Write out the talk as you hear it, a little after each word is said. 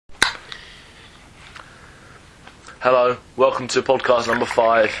Hello, welcome to podcast number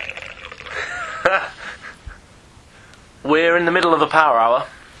 5. We're in the middle of a power hour,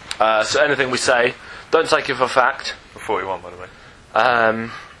 so anything we say, don't take it for fact. We're 41, by the way.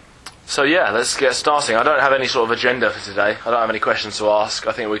 So yeah, let's get starting. I don't have any sort of agenda for today. I don't have any questions to ask.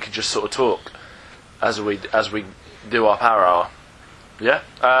 I think we could just sort of talk as we do our power hour. Yeah?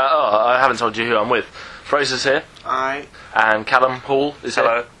 I haven't told you who I'm with. Fraser's here. Aye. And Callum Hall is here.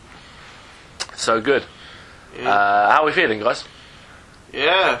 Hello. So good. Yeah. How are we feeling, guys?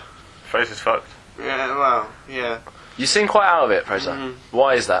 Yeah. Fraser's fucked. Yeah, well, yeah. You seem quite out of it, Fraser.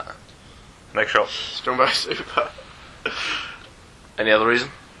 Why is that? Next shot. Strong by super. Any other reason?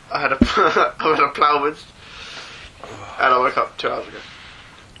 I had a Ploughmans. And I woke up 2 hours ago.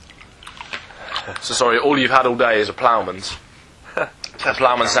 So sorry, all you've had all day is a Ploughman's. A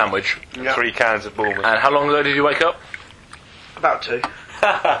Ploughman sandwich. Yeah. 3 cans of Ploughmans. And how long ago did you wake up? About 2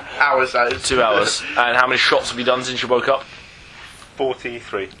 hours, that is. 2 hours. And how many shots have you done since you woke up?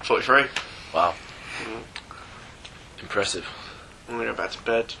 43. 43. Wow. Impressive. I'm going to go back to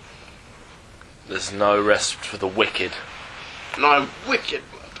bed. There's no rest for the wicked. And I'm wicked.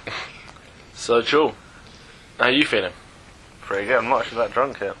 So cool. How are you feeling? Pretty good. I'm not actually that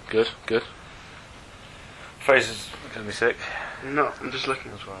drunk yet. Good, good. Fraser's going to be sick. No, I'm just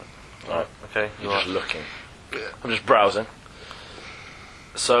looking. That's right. Alright, Okay. you're just looking. Yeah. I'm just browsing.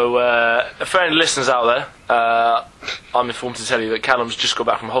 So, for any listeners out there, I'm informed to tell you that Callum's just got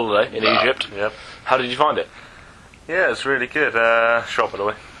back from holiday in Egypt. Yep. How did you find it? Yeah, it's really good. Shot, by the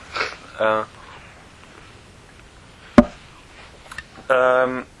way.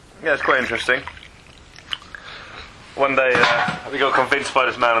 Yeah, it's quite interesting. One day, we got convinced by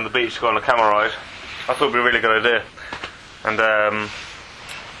this man on the beach to go on a camel ride. I thought it would be a really good idea. And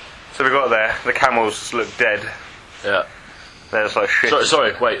so we got there. The camels just looked dead. Yeah. They're just like shit.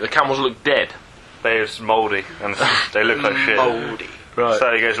 Sorry, wait, the camels look dead. They're just mouldy and they look like shit. Mouldy. Right.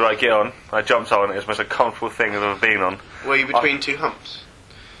 So he goes, right, get on. I jumped on. It was the most uncomfortable thing I've ever been on. Were you between 2 humps?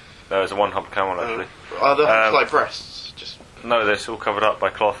 There was a 1-hump camel, actually. Are the humps like breasts? Just. No, they're all covered up by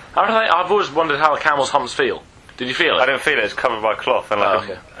cloth. How do they? I've always wondered how a camel's humps feel. Did you feel it? I didn't feel it. It's covered by cloth, and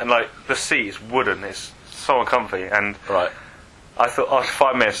okay. the seat is wooden. It's so uncomfy, and Right. I thought after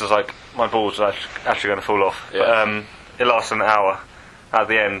 5 minutes, I was like, my balls are actually going to fall off. Yeah. But it lasted an hour. At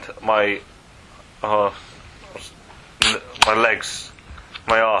the end, my legs,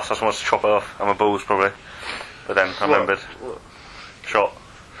 my arse, I just wanted to chop it off, and my balls probably. But then I remembered. Shot.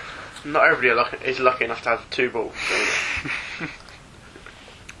 Not everybody is lucky enough to have 2 balls.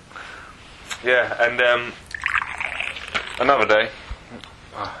 Yeah, and another day,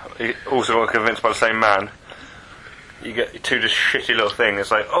 he also got convinced by the same man. You get 2 just shitty little things. It's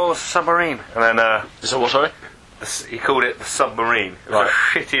like, oh, submarine, and then So what, sorry? he called it the submarine. It was a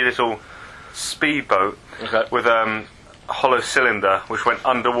shitty little speedboat with a hollow cylinder which went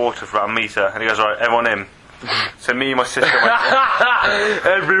underwater for about a metre. And he goes, right, everyone in. So me and my sister went.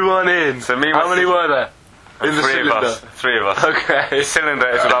 Everyone in. So me and How many were there? In the cylinder? 3 of us. Okay. The cylinder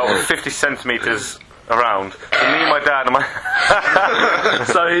is about 50 centimetres around. So me and my dad and my.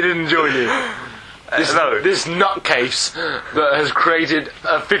 So he didn't join you. This nutcase that has created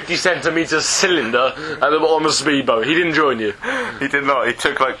a 50 centimetre cylinder at the bottom of a speedboat. He didn't join you. He did not. He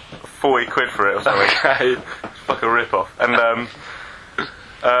took like 40 quid for it or something. Okay. It's like a rip off. And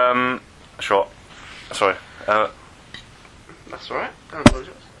shot. Sorry. That's alright. Don't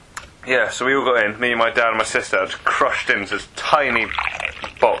apologise. Yeah, so we all got in. Me and my dad and my sister just crushed into this tiny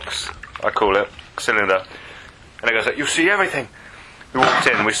box, I call it, cylinder. And it goes like, you'll see everything. We walked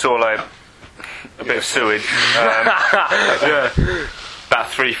in, we saw like a bit of sewage, about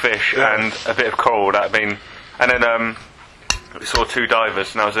 3 fish and a bit of coral that had been, and then we saw 2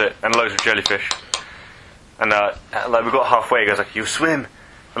 divers and that was it, and loads of jellyfish. And like we got halfway, he goes like, you'll swim.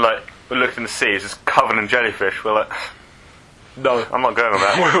 And like we looked in the sea, it's just covered in jellyfish. We're like, No. I'm not going on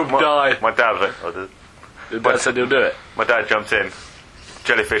that. We'll die. My dad was like, I'll do it. Your dad said he'll do it. My dad jumped in.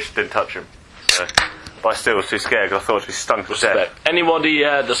 Jellyfish didn't touch him. So, but I still was too scared because I thought he stunk to death. Anybody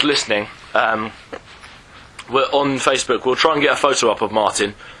that's listening, we're on Facebook. We'll try and get a photo up of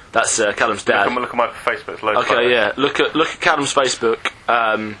Martin. That's Callum's dad. Look at my Facebook. It's loads of Okay, photos. yeah. Look at Callum's Facebook.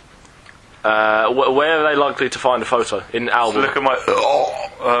 Where are they likely to find a photo? In album? Look at my.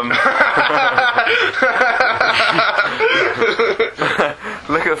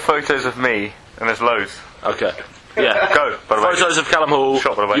 Look at photos of me, and there's loads. Okay. Yeah. Go. By the way. Photos of Callum Hall.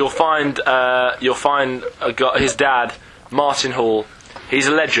 Shot, by the way. You'll find his dad, Martin Hall. He's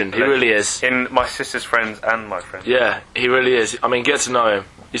a legend. He really is. In my sister's friends and my friends. Yeah, he really is. I mean, get to know him.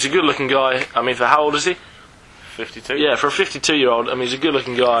 He's a good-looking guy. I mean, for how old is he? 52? Yeah, for a 52-year-old, I mean, he's a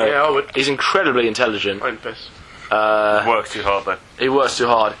good-looking guy. Yeah, I would. He's incredibly intelligent. I'm pissed. Works too hard, though. He works too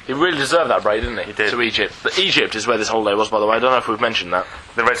hard. He really deserved that break, didn't he? He did. To Egypt. But Egypt is where this holiday was, by the way. I don't know if we've mentioned that.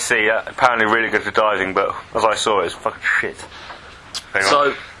 The Red Sea, apparently really good for diving, but as I saw, it's fucking shit.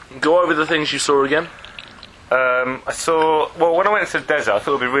 So, go over the things you saw again. I saw... Well, when I went into the desert, I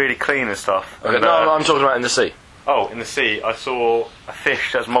thought it would be really clean and stuff. Okay, And, no, I'm talking about in the sea. Oh, in the sea, I saw a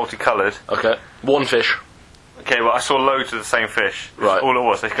fish that's multicoloured. Okay. One fish. Okay, well, I saw loads of the same fish. That's Right. all it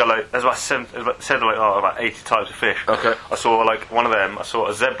was. There's about 80 types of fish. Okay. I saw, like, one of them, I saw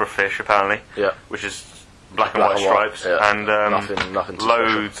a zebrafish, apparently. Yeah. Which is black and white stripes. yeah. And Nothing too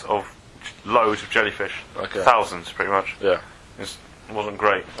loads of jellyfish. Okay. Thousands, pretty much. Yeah. It wasn't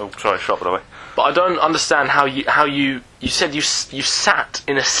great. Oh, sorry, shot, by the way. But I don't understand how you said you sat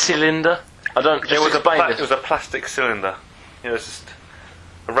in a cylinder. I don't. Just explain It was a plastic cylinder. It was just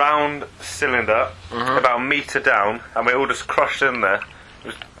a round cylinder, about a metre down, and we all just crushed in there.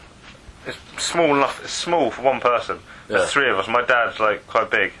 It's small enough. It's small for one person. Yeah. There's three of us. My dad's like quite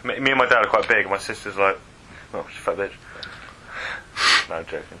big. Me and my dad are quite big. And my sister's like, oh, she's a fat bitch. No, I'm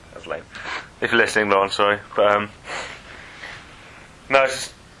joking. That's lame. If you're listening, Lauren, sorry, but no, it's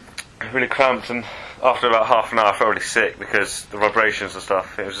just really cramped, and after about half an hour, I felt really sick because the vibrations and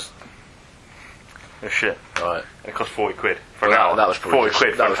stuff. It was shit. Right. It cost 40 quid for an hour. That was probably 40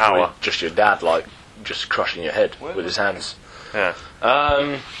 quid for an probably hour. just your dad, like, just crushing your head with his hands. Yeah.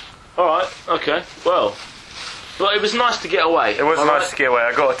 Alright, okay. Well, but it was nice to get away. It was nice to get away.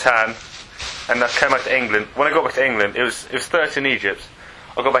 I got a tan, and I came back to England. When I got back to England, it was 30 in Egypt.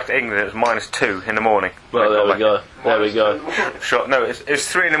 I got back to England, it was -2 in the morning. Well, there we go. There we go. Sure. No, it's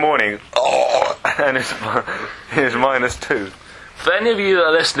 3 in the morning. Oh, and it was -2. For any of you that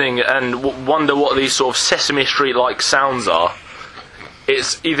are listening and wonder what these sort of Sesame Street-like sounds are,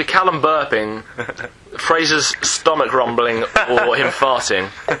 it's either Callum burping, Fraser's stomach rumbling, or him farting.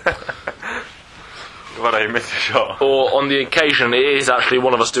 Well, I missed a shot. Or, on the occasion, it is actually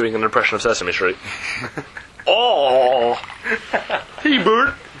one of us doing an impression of Sesame Street. Oh! Hey,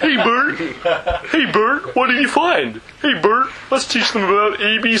 Bert! Hey, Bert! Hey, Bert! What did you find? Hey, Bert! Let's teach them about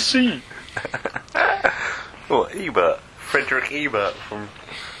ABC. Oh, Ebert. Frederick Ebert from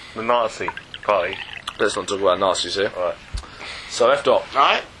the Nazi Party. Let's not talk about Nazis here. Alright. So, F-Dot.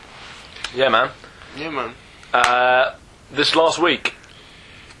 Alright? Yeah, man. Yeah, man. This last week.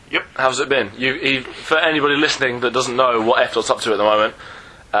 Yep. How's it been? For anybody listening that doesn't know what F-Dot's up to at the moment,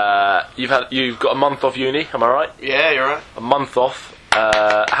 you've got a month off uni, am I right? Yeah, you're right. A month off.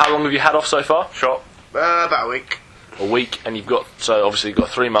 How long have you had off so far? Shot. About a week. A week, and obviously you've got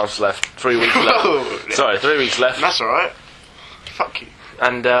 3 months left, 3 weeks left. Oh, yeah. Sorry, 3 weeks left. That's alright. Fuck you.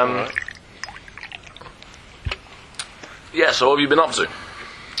 And, yeah, so what have you been up to this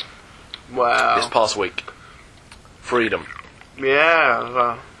Wow. past week? Freedom. Yeah,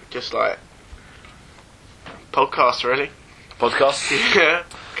 well, just like podcasts, really. Podcast? Yeah,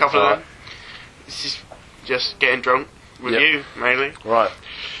 a couple of Alright. them. This is just getting drunk with Yep. you, mainly. Right.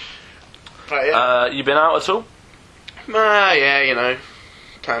 But yeah. You been out at all? Yeah, you know,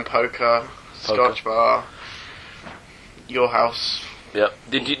 playing poker, Scotch bar, your house. Yep.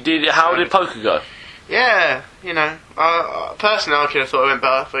 How did poker go? Yeah, you know, personally I could have thought it went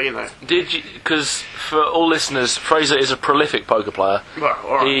better, but you know. Because for all listeners, Fraser is a prolific poker player. Well,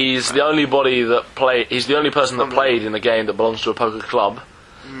 alright. He's the only He's the only person that played in a game that belongs to a poker club.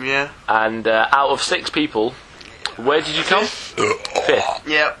 Yeah. And out of 6 people, where did you come? Fifth.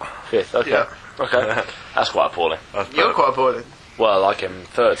 Yep. 5th. Okay. Yep. Okay. That's quite appalling. You're quite appalling. Well, I came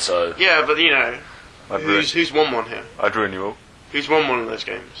 3rd, so Yeah, but you know, I'd ruin who's won one here? you all. Who's won one of those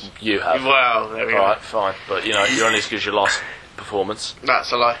games? you have. Well, there we go. Alright, fine. But you know, you're only as good as your last performance.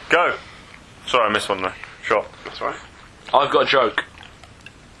 That's a lie. Go! Sorry, I missed one there. Shot. That's right. I've got a joke.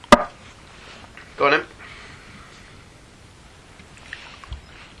 Go on, him.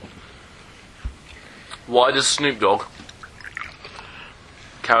 Why does Snoop Dogg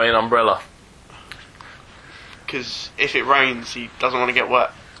carry an umbrella? Because if it rains, he doesn't want to get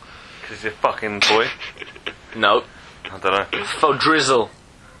wet. Because you're a fucking boy. No. I don't know. For drizzle.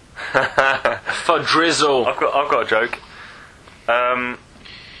 For drizzle. I've got a joke.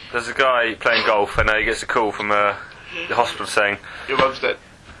 There's a guy playing golf, and he gets a call from the hospital saying, Your mum's dead.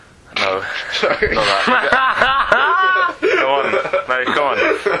 "No, Sorry. not that." Go on, no, go on.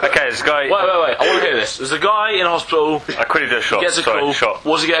 Okay, this guy. Wait. I want to hear this. There's a guy in hospital. I quickly did a shot. Gets a Sorry, call. shot.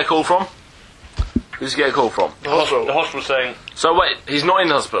 What does he get a call from? Who does he get a call from? The hospital. The hospital saying So wait, he's not in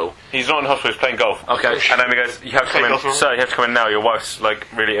the hospital. he's not in the hospital. He's playing golf. Okay. And then he goes, "You have to come in, golf, sir. You have to come in now. Your wife's like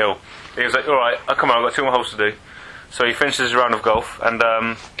really ill." He was like, "All right, come on. I've got 2 more holes to do." So he finishes his round of golf, and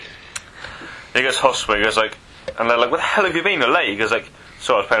he goes to hospital. He goes like, and they're like, "Where the hell have you been? You're late." He goes like,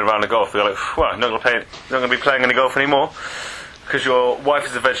 So I was playing around the golf. We were like, well, not going to be playing any golf anymore because your wife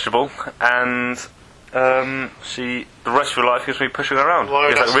is a vegetable and the rest of your life is me pushing her around. Why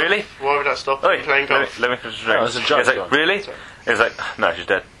would He was that like, really? Why would that stop you playing golf? Let me finish the drink. Oh, it's a joke, He was like, John. really? Sorry. He was like, no, she's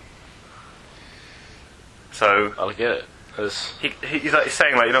dead. So I'll get it. he's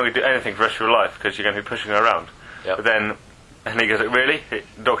saying like you're not going to do anything for the rest of your life because you're going to be pushing her around. Yep. But then, and he goes like, really? The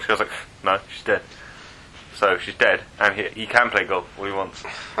doctor goes like, no, she's dead. So she's dead, and he can play golf all he wants.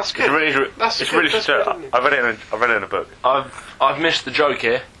 That's good. It's really that's straight. good, isn't it? I read it in a book. I've missed the joke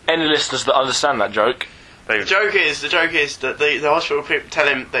here. Any listeners that understand that joke? The joke is that the hospital people tell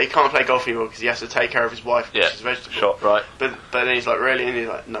him that he can't play golf anymore because he has to take care of his wife, which Yeah. is a vegetable. Shot. Right. But then he's like, really? And he's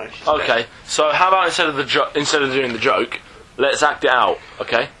like, no. She's Okay. dead. So how about instead of doing the joke, let's act it out.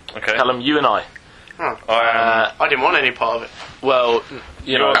 Okay. Okay. Callum, you and I. Oh. I I didn't want any part of it. Well,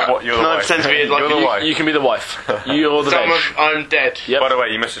 you know, you're the No, wife. pretend to be like You're the you- wife. you can be the wife. You're the So veg. I'm dead. Yep. By the way,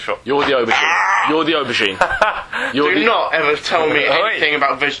 you missed a shot. You're the aubergine. You're the aubergine. You're Do the, not ever tell me Oh, wait. anything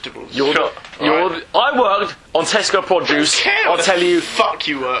about vegetables. You're Sure. the, you're the, I worked on Tesco Produce. I'll tell you, Fuck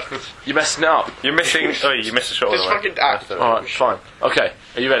you, work. you're messing it up. You're missing. Oh, you missed a shot. Just by the way. fucking act. Alright, fine. Okay,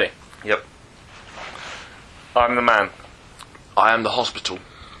 are you ready? Yep. I'm the man. I am the hospital.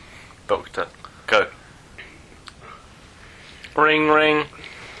 Doctor. Go. Ring, ring.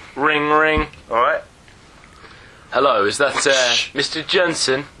 Ring, ring. All right. Hello, is that Mr.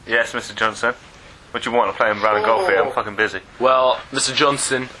 Johnson? Yes, Mr. Johnson. What do you want? I'm playing round of golf here. I'm fucking busy. Well, Mr.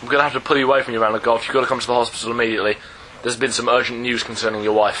 Johnson, I'm going to have to pull you away from your round of golf. You've got to come to the hospital immediately. There's been some urgent news concerning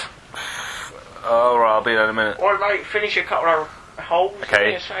your wife. All right, I'll be there in a minute. Alright, mate, finish your couple of holes.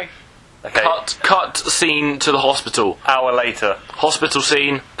 Okay. You're safe. Okay. Cut scene to the hospital. Hour later. Hospital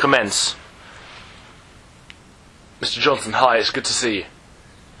scene, commence. Mr. Johnson, hi, it's good to see you.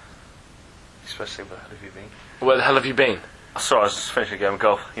 Especially where have you been? Where the hell have you been? Sorry, I was just finishing a game of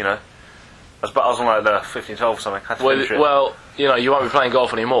golf. You know, I was on like the 15-12 or something. Had to finish it. Well, you know, you won't be playing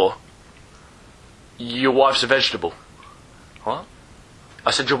golf anymore. Your wife's a vegetable. What? I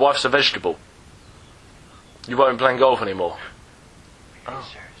said your wife's a vegetable. You won't be playing golf anymore. Oh,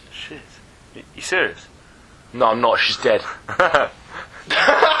 shit. You serious? No, I'm not. She's dead.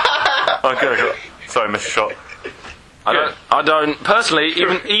 Oh, good. Sorry, missed a shot. I don't. Personally,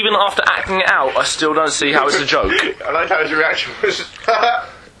 even after acting it out, I still don't see how it's a joke. I like how his reaction was.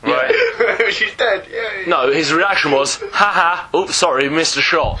 Right. She's dead. Yay. No, his reaction was, haha, oops, sorry, missed a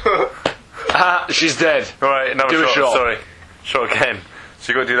shot. Haha, she's dead. Right, another Do a shot. shot. Sorry. Shot again.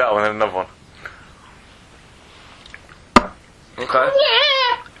 So you got to do that one and another one. Okay.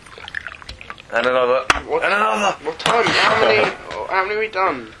 And another. What, And another. what time? How many have we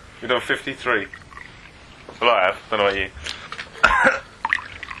done? We've done 53. Well, I have. Don't know about you.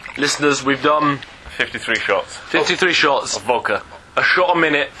 Listeners, we've done 53 shots 53 shots, of vodka. a shot a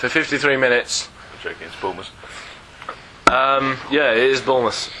minute for 53 minutes. I'm joking, it's Ploughmans. Yeah, it is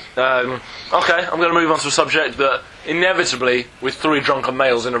Bournemouth. Okay, I'm going to move on to a subject that inevitably, with three drunken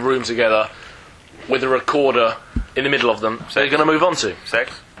males in a room together, with a recorder in the middle of them, they're going to move on to.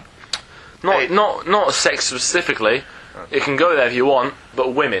 Sex? Not sex specifically. It can go there if you want,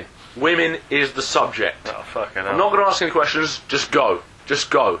 but women. Women is the subject. Oh, fucking hell. I'm not going to ask any questions. Just go. Just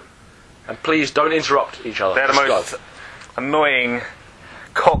go. And please don't interrupt each other. They're the Just most go. annoying,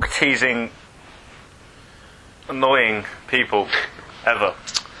 cock-teasing, annoying people ever.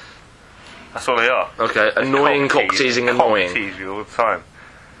 That's all they are. Okay, annoying, cock-teasing, annoying. Cock-tease you all the time.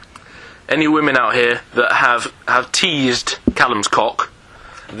 Any women out here that have teased Callum's cock,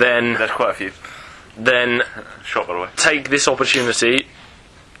 then There's quite a few. Shot, by the way. take this opportunity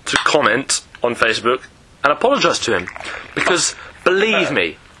to comment on Facebook and apologise to him. Because, believe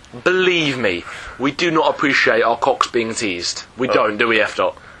me, we do not appreciate our cocks being teased. We don't, do we,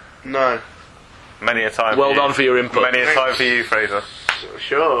 F-Dot? No. Many a time Well for you. done for your input. Many a time for you, Fraser.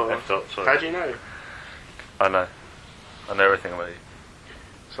 Sure. F-Dot, sorry. How do you know? I know. I know everything about you.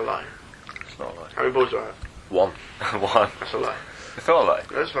 It's a lie. It's not a lie. How many balls do I have? One. One. It's a lie. It's not a lie.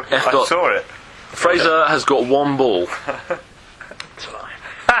 That's fucking F- I Dot. saw it. Fraser has got one ball. It's a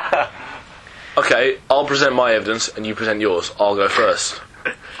lie. Okay, I'll present my evidence and you present yours. I'll go first.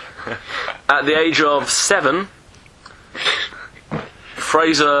 At the age of 7,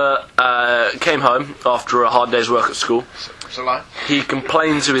 Fraser came home after a hard day's work at school. It's a lie. He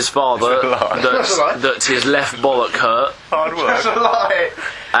complained to his father It's a lie. It's a lie. that his left bollock hurt, Hard It's work. a lie.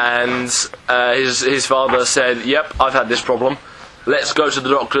 and his father said, "Yep, I've had this problem. Let's go to the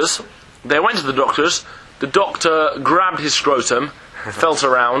doctors." They went to the doctors. The doctor grabbed his scrotum, felt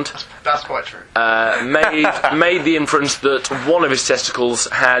around, That's quite true. made the inference that one of his testicles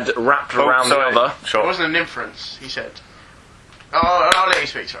had wrapped around the other. It Shot. wasn't an inference, he said. I'll let you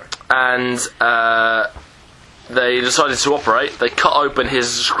speak, sorry. And they decided to operate. They cut open his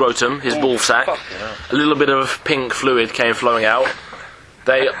scrotum, his ball sack. Yeah. A little bit of pink fluid came flowing out.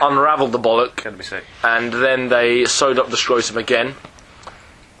 They unravelled the bollock, Gonna be sick. and then they sewed up the scrotum again.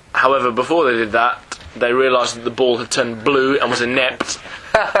 However, before they did that, they realised that the ball had turned blue and was inept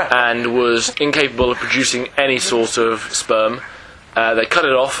and was incapable of producing any sort of sperm. They cut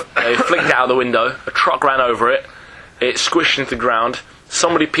it off, they flicked it out the window, a truck ran over it, it squished into the ground,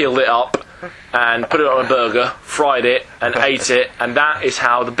 somebody peeled it up and put it on a burger, fried it and ate it, and that is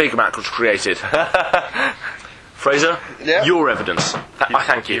how the Big Mac was created. Fraser, Yeah? your evidence. I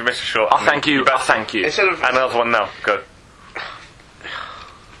thank you. You missed a shot. I thank you. I thank you. Instead of... And another one now. Go.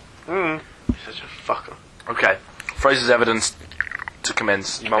 Such a fucker. Okay. Fraser's evidence to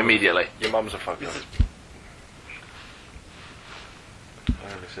commence immediately. Your mum's a fucker.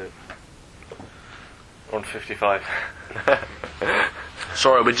 Where is it? On 55.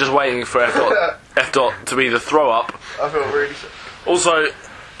 Sorry, we're just waiting for F dot to be the throw up. I feel really sick. Also,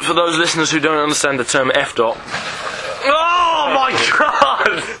 for those listeners who don't understand the term F dot. Oh my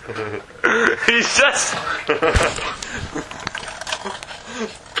god! He's just.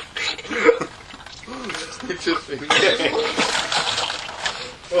 It's just been getting...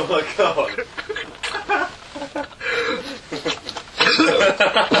 Oh my god.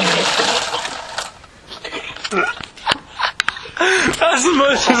 That's the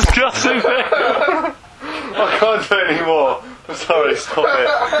most disgusting thing. I can't do it anymore. I'm sorry, stop it.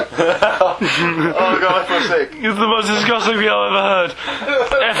 Oh god, I feel sick. It's the most disgusting thing I've ever heard.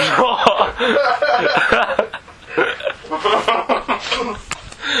 F dot.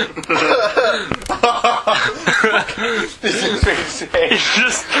 He's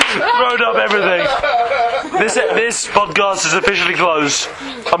just thrown up everything. This podcast is officially closed.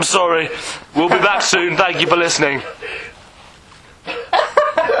 I'm sorry. We'll be back soon. Thank you for listening.